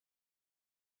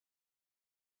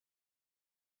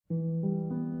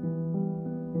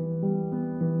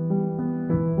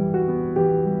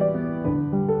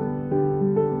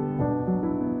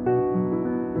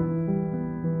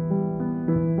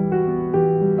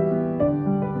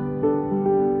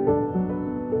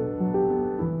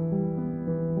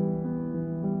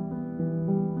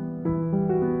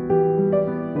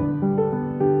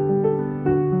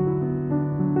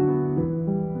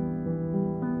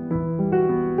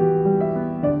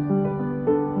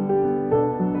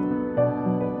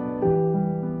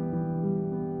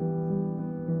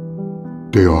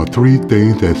There are three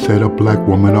things that set a black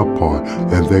woman apart,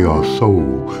 and they are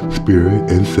soul, spirit,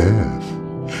 and sass.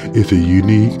 It's a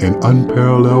unique and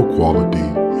unparalleled quality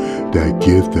that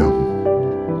gives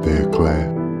them their class.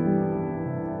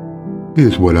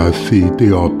 Here's what I see.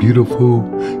 They are beautiful,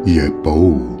 yet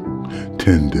bold,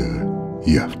 tender,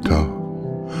 yet tough,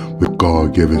 with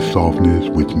God-given softness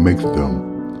which makes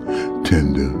them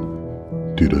tender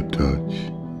to the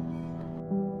touch.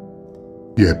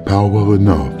 Yet powerful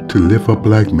enough to lift a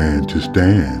black man to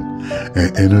stand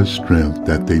and inner strength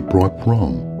that they brought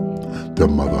from the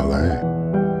motherland.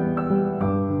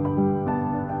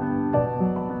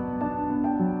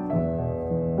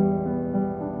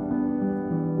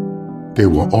 They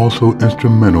were also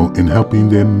instrumental in helping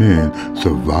their men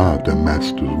survive the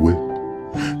master's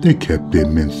whip. They kept their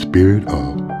men's spirit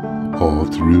up all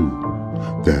through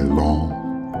that long,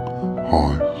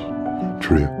 harsh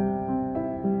trip.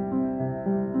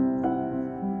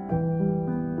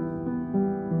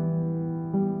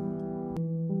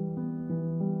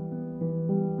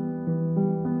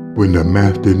 When the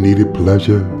master needed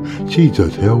pleasure, she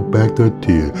just held back the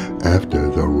tear after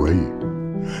the rape.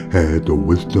 Had the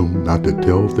wisdom not to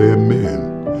tell their men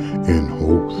in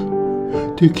hopes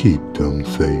to keep them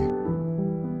safe.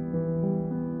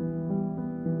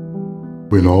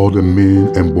 When all the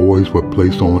men and boys were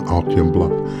placed on auction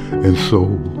block and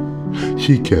sold,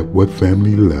 she kept what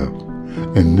family left,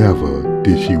 and never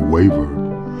did she waver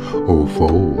or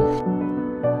fold.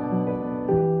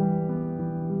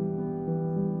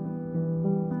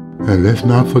 And let's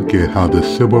not forget how the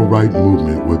civil rights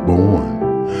movement was born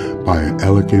by an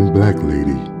elegant black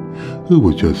lady who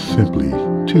was just simply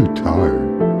too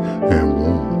tired and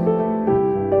worn.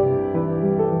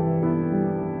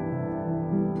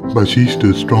 But she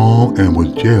stood strong and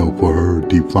was jailed for her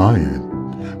defiance.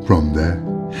 From that,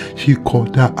 she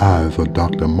caught the eyes of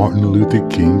Dr. Martin Luther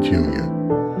King Jr.,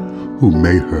 who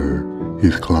made her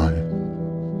his client.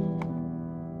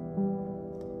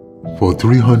 For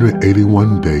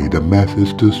 381 days, the masses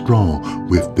stood strong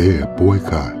with their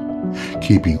boycott,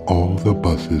 keeping all the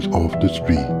buses off the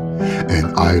street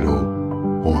and idle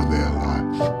on their lots.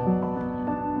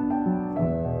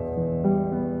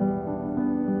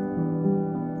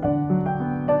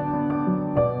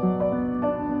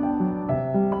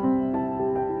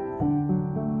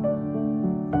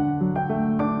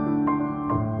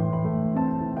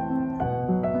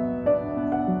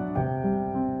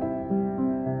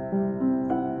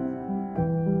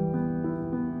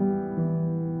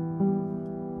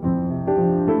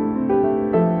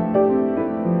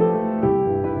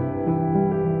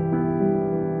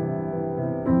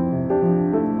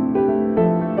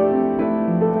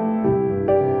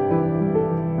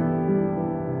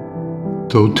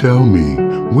 So tell me,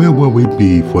 where will we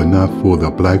be for not for the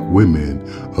black women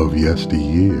of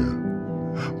yesteryear?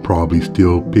 Probably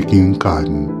still picking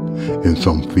cotton in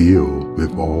some field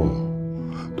with all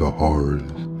the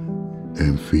horrors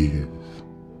and fears.